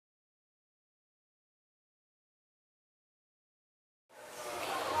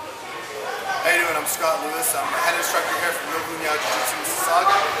I'm a head instructor here from Uniao Jiu-Jitsu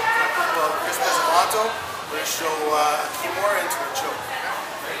Mississauga. My pupil Chris We're going to show Kimura into a choke.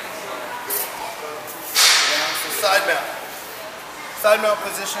 So side mount. Side mount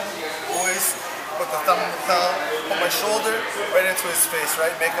position, always put the thumb in the palm, put my shoulder right into his face,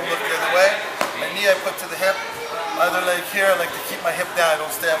 right? Make him look the other way. My knee I put to the hip. My other leg here, I like to keep my hip down, I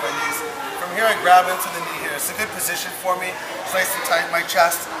don't stay on my knees. From here I grab into the knee here. It's a good position for me. It's nice and tight. My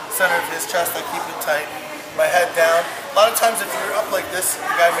chest, center of his chest, I keep it tight. My head down. A lot of times if you're up like this,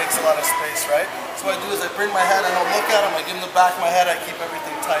 the guy makes a lot of space, right? So what I do is I bring my head, I don't look at him, I give him the back of my head, I keep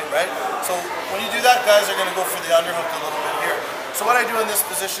everything tight, right? So when you do that, guys are going to go for the underhook a little bit here. So what I do in this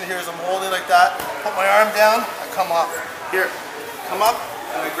position here is I'm holding like that, put my arm down, I come up. Here, come up,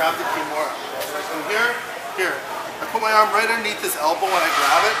 and I grab the Kimura. So I come here, here. I put my arm right underneath his elbow when I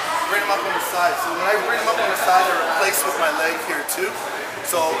grab it, bring him up on the side. So when I bring him up on the side, I replace with my leg here too.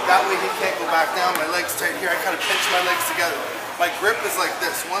 So that way he can't go back down, my leg's tight here, I kind of pinch my legs together. My grip is like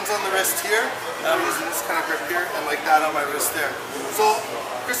this, one's on the wrist here, and I'm using this kind of grip here, and like that on my wrist there. So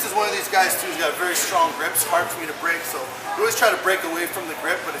Chris is one of these guys too, he's got a very strong grip, it's hard for me to break, so you always try to break away from the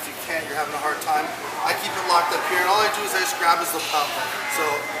grip, but if you can't, you're having a hard time. I keep it locked up here, and all I do is I just grab his lapel. So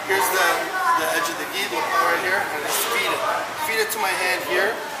here's the edge of the gi, lapel right here, and I just feed it to my hand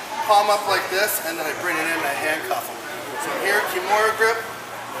here, palm up like this, and then I bring it in and I handcuff him. So here, Kimura grip,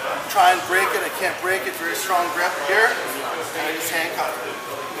 try and break it, I can't break it, very strong grip here, and I just handcuff it.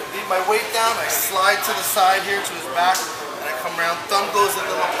 Leave my weight down, I slide to the side here to his back, and I come around, thumb goes in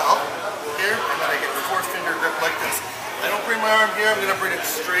the lapel here, and then I get the 4-finger grip like this. I don't bring my arm here, I'm going to bring it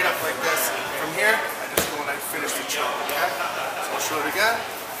straight up like this. From here, I just go and I finish the choke, okay? So I'll show it again.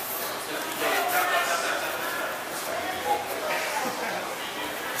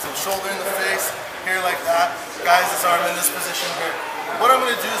 So shoulder in the face, here like that. Guys, his arm in this position here. What I'm going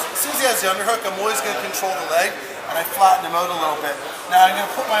to do is, as soon as he has the underhook, I'm always going to control the leg, and I flatten him out a little bit. Now I'm going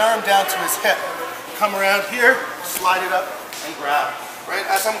to put my arm down to his hip. Come around here, slide it up, and grab. Right?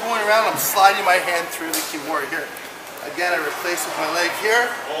 As I'm going around, I'm sliding my hand through the Kimura here. Again, I replace with my leg here.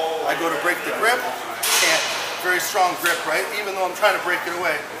 I go to break the grip. Can't. Very strong grip, right? Even though I'm trying to break it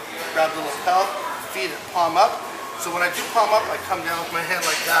away. Grab the lapel, feed it, palm up. So when I do palm up, I come down with my hand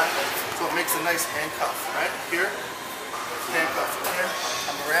like that. So it makes a nice handcuff, right? Here. Handcuff here.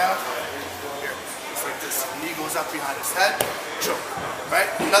 Come around. Here. Just like this. Knee goes up behind his head. Choke. Right?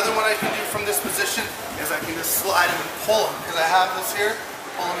 Another one I can do from this position is I can just slide him and pull him. Because I have this here.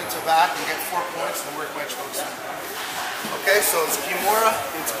 Pull him into back and get 4 points and work my chokes. Okay, so it's Kimura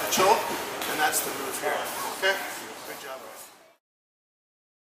into the choke, and that's the move here. Okay?